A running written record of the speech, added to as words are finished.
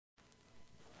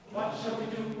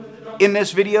In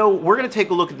this video, we're going to take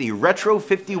a look at the Retro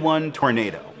 51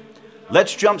 Tornado.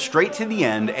 Let's jump straight to the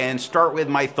end and start with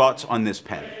my thoughts on this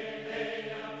pen.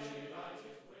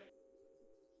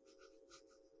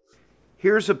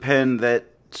 Here's a pen that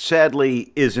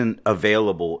sadly isn't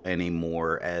available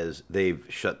anymore as they've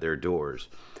shut their doors.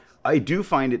 I do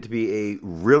find it to be a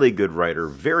really good writer,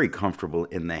 very comfortable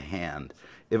in the hand.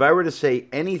 If I were to say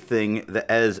anything that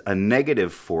as a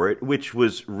negative for it, which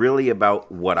was really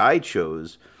about what I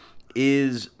chose,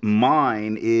 is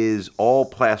mine is all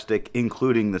plastic,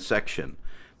 including the section.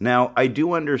 Now, I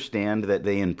do understand that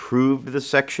they improved the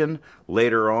section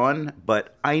later on,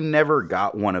 but I never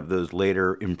got one of those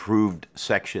later improved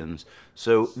sections,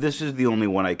 so this is the only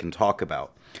one I can talk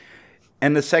about.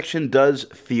 And the section does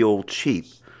feel cheap,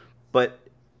 but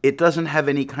it doesn't have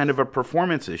any kind of a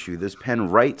performance issue. This pen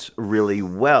writes really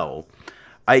well.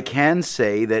 I can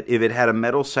say that if it had a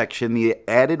metal section, the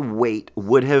added weight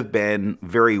would have been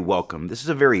very welcome. This is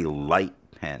a very light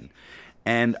pen,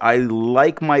 and I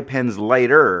like my pens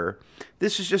lighter.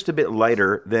 This is just a bit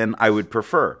lighter than I would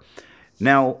prefer.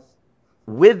 Now,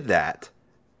 with that,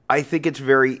 I think it's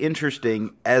very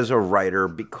interesting as a writer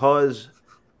because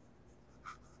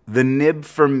the nib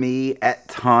for me at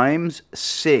times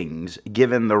sings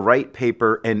given the right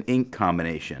paper and ink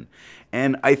combination.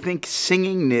 And I think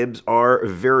singing nibs are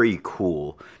very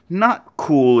cool. Not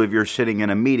cool if you're sitting in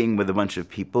a meeting with a bunch of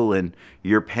people and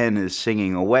your pen is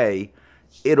singing away.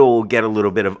 It'll get a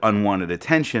little bit of unwanted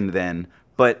attention then.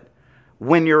 But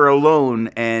when you're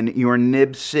alone and your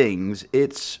nib sings,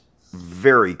 it's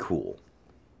very cool.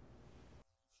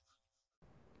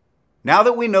 Now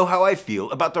that we know how I feel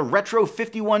about the Retro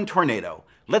 51 Tornado,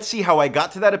 let's see how I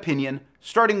got to that opinion,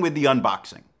 starting with the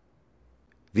unboxing.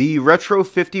 The Retro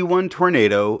 51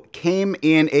 Tornado came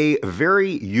in a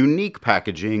very unique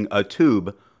packaging, a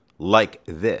tube like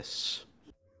this.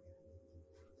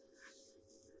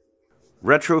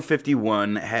 Retro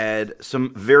 51 had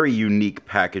some very unique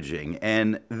packaging,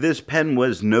 and this pen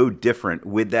was no different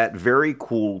with that very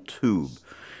cool tube.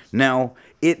 Now,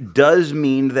 it does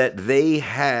mean that they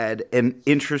had an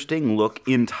interesting look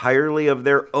entirely of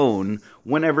their own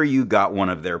whenever you got one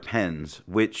of their pens,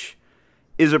 which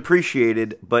is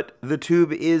appreciated, but the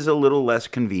tube is a little less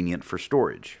convenient for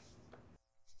storage.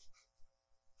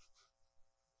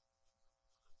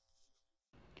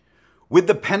 With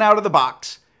the pen out of the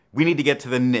box, we need to get to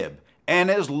the nib. And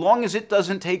as long as it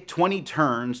doesn't take 20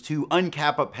 turns to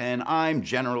uncap a pen, I'm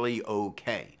generally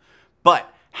okay.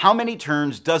 But how many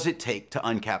turns does it take to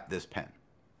uncap this pen?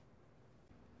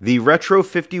 The Retro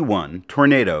 51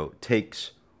 Tornado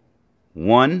takes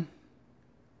 1,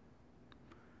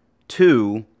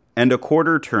 2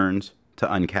 1/4 turns to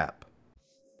uncap.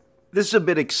 This is a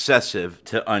bit excessive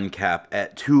to uncap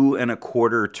at 2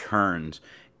 1/4 turns.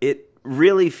 It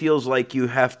really feels like you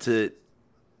have to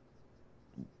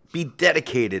be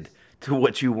dedicated to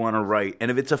what you want to write. And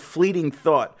if it's a fleeting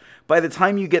thought, by the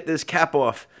time you get this cap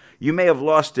off, you may have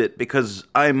lost it because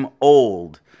I'm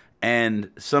old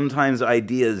and sometimes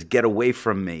ideas get away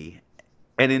from me.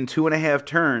 And in 2 1/2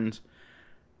 turns,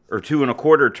 or 2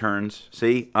 1/4 turns,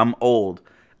 see, I'm old,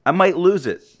 I might lose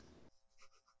it.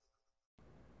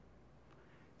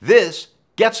 This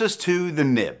gets us to the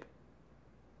nib.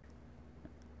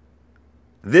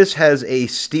 This has a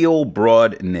steel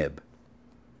broad nib.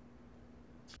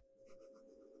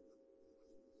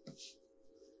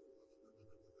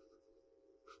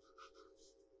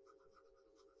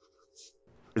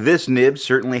 This nib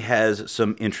certainly has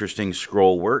some interesting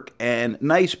scroll work and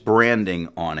nice branding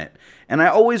on it. And I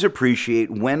always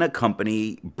appreciate when a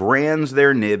company brands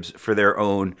their nibs for their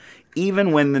own,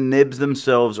 even when the nibs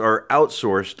themselves are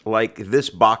outsourced, like this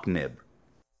Bach nib.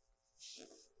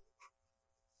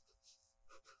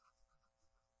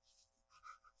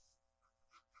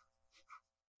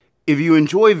 If you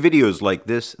enjoy videos like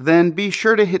this, then be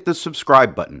sure to hit the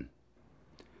subscribe button.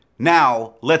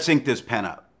 Now, let's ink this pen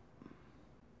up.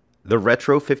 The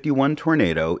Retro 51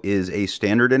 Tornado is a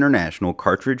standard international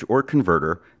cartridge or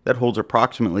converter that holds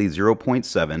approximately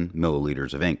 0.7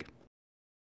 milliliters of ink.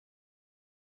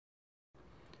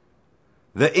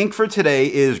 The ink for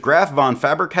today is Graf von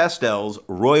Faber-Castell's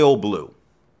Royal Blue.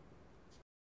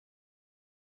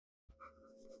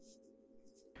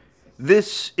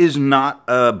 This is not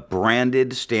a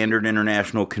branded standard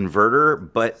international converter,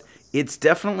 but it's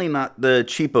definitely not the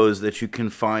cheapos that you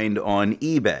can find on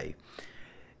eBay.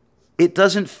 It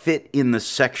doesn't fit in the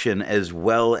section as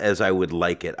well as I would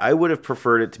like it. I would have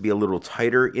preferred it to be a little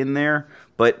tighter in there,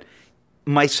 but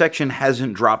my section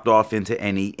hasn't dropped off into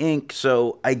any ink,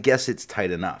 so I guess it's tight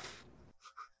enough.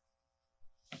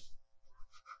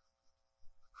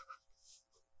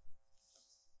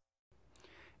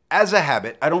 As a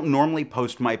habit, I don't normally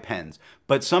post my pens,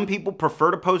 but some people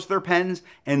prefer to post their pens,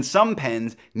 and some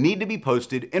pens need to be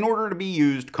posted in order to be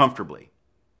used comfortably.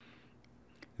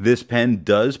 This pen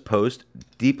does post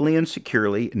deeply and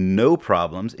securely, no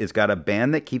problems. It's got a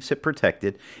band that keeps it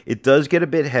protected. It does get a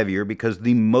bit heavier because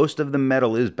the most of the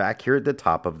metal is back here at the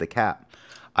top of the cap.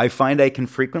 I find I can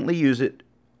frequently use it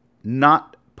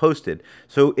not posted,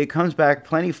 so it comes back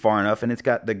plenty far enough, and it's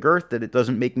got the girth that it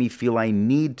doesn't make me feel I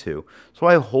need to. So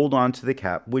I hold on to the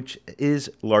cap, which is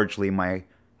largely my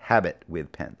habit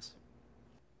with pens.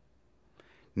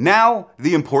 Now,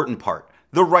 the important part,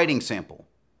 the writing sample.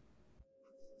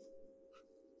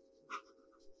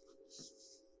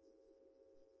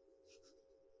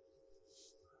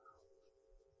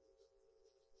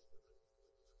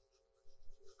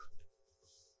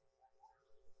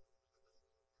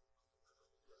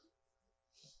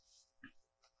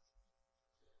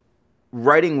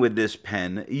 Writing with this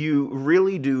pen, you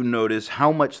really do notice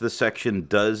how much the section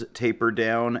does taper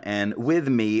down, and with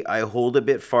me, I hold a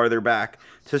bit farther back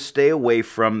to stay away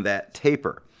from that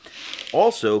taper.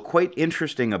 Also, quite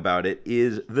interesting about it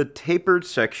is the tapered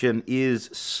section is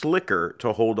slicker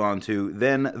to hold onto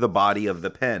than the body of the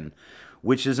pen,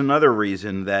 which is another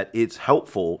reason that it's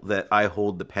helpful that I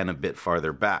hold the pen a bit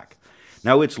farther back.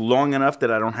 Now, it's long enough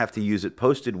that I don't have to use it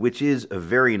posted, which is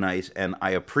very nice and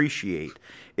I appreciate.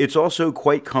 It's also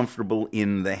quite comfortable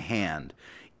in the hand,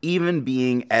 even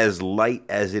being as light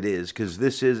as it is, because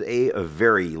this is a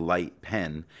very light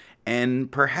pen.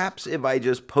 And perhaps if I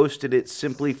just posted it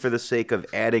simply for the sake of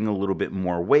adding a little bit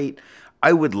more weight,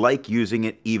 I would like using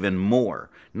it even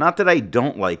more. Not that I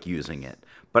don't like using it,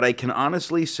 but I can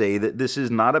honestly say that this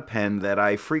is not a pen that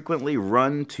I frequently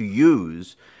run to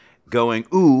use going,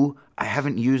 ooh, I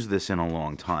haven't used this in a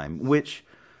long time, which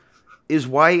is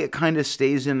why it kind of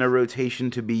stays in the rotation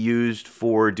to be used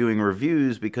for doing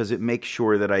reviews, because it makes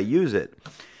sure that I use it.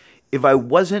 If I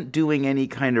wasn't doing any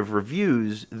kind of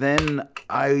reviews, then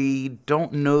I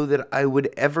don't know that I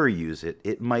would ever use it.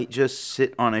 It might just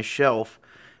sit on a shelf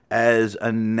as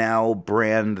a now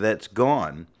brand that's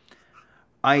gone.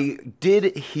 I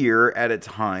did hear at a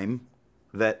time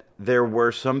that there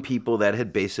were some people that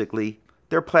had basically,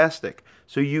 they're plastic,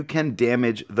 so you can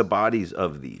damage the bodies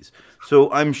of these. So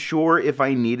I'm sure if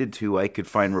I needed to, I could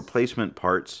find replacement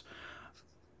parts.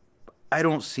 I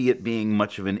don't see it being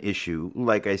much of an issue.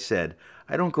 Like I said,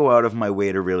 I don't go out of my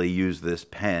way to really use this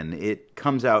pen. It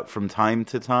comes out from time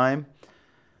to time.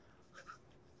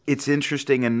 It's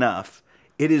interesting enough.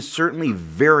 It is certainly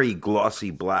very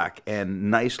glossy black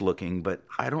and nice looking, but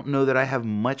I don't know that I have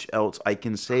much else I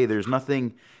can say. There's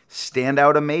nothing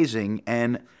standout amazing,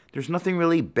 and there's nothing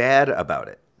really bad about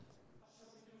it.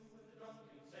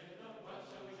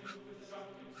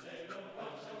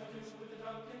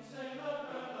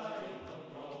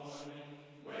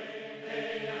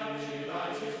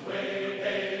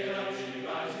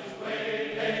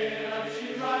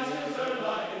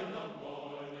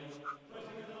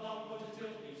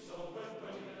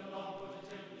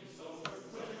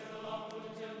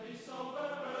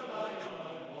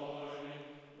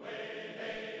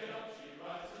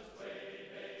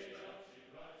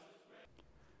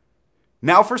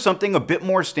 Now for something a bit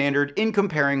more standard in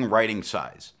comparing writing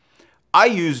size. I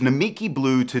use Namiki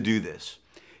Blue to do this.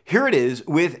 Here it is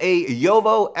with a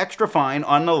Yovo extra fine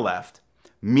on the left,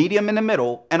 medium in the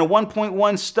middle, and a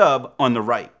 1.1 stub on the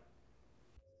right.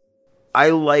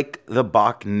 I like the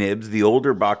Bach nibs, the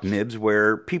older Bach nibs,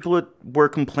 where people were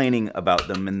complaining about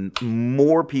them, and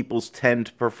more people tend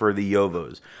to prefer the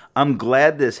Yovos. I'm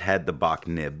glad this had the Bach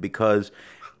nib because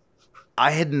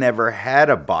I had never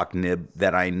had a Bach nib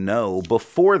that I know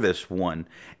before this one,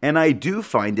 and I do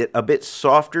find it a bit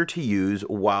softer to use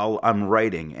while I'm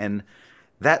writing, and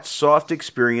that soft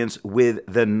experience with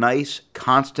the nice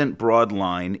constant broad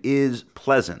line is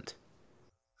pleasant.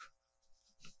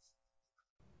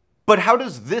 But how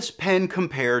does this pen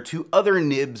compare to other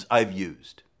nibs I've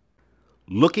used?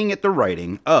 Looking at the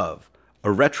writing of a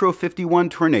Retro 51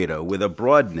 Tornado with a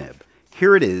broad nib,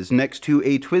 here it is next to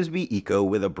a TWSBI Eco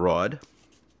with a broad,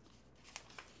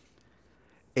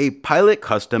 a Pilot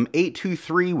Custom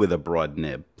 823 with a broad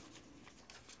nib,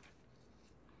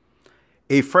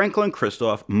 a Franklin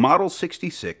Christoph Model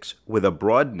 66 with a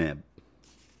broad nib,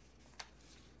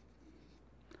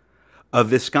 a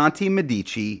Visconti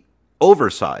Medici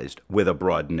oversized with a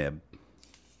broad nib,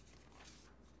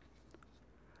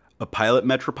 a Pilot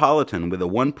Metropolitan with a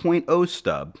 1.0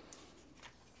 stub,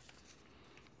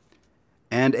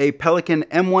 and a Pelican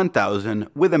M1000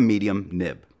 with a medium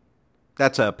nib.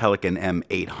 That's a Pelican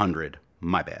M800,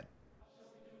 my bad.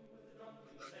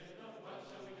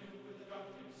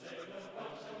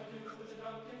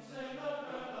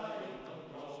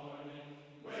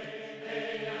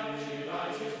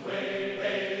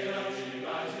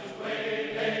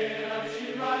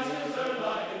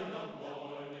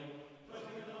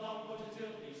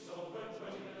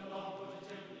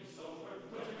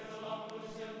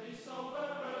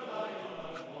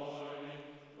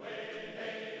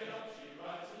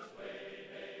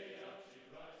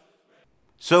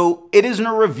 So it isn't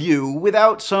a review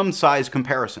without some size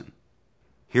comparison.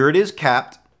 Here it is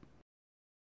capped.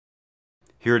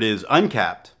 Here it is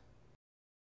uncapped.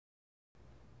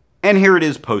 And here it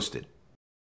is posted.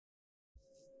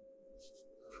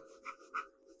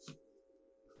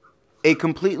 A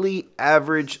completely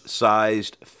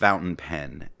average-sized fountain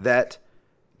pen that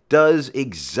does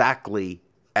exactly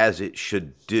as it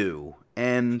should do,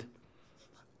 and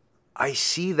I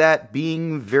see that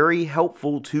being very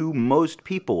helpful to most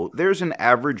people. There's an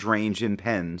average range in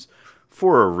pens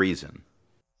for a reason.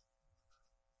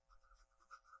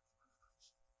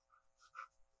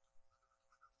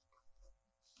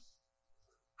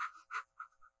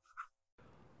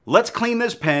 Let's clean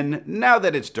this pen now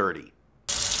that it's dirty.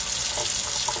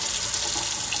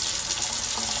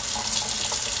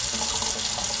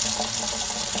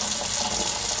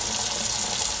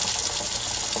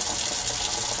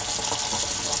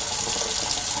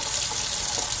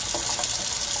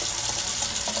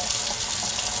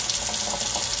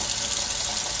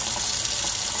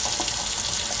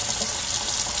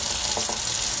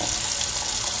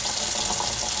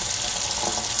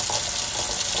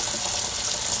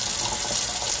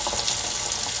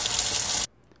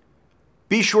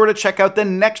 Be sure to check out the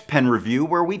next pen review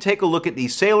where we take a look at the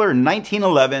Sailor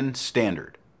 1911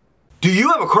 Standard. Do you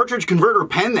have a cartridge converter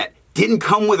pen that didn't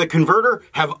come with a converter?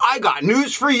 Have I got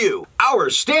news for you. Our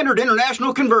Standard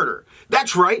International Converter.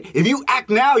 That's right, if you act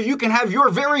now, you can have your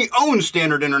very own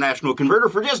Standard International Converter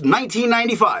for just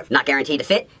 $19.95. Not guaranteed to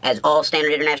fit, as all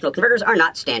Standard International Converters are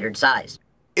not standard size.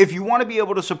 If you want to be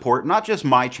able to support not just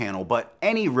my channel, but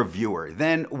any reviewer,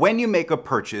 then when you make a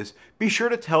purchase, be sure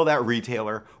to tell that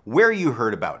retailer where you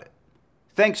heard about it.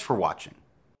 Thanks for watching.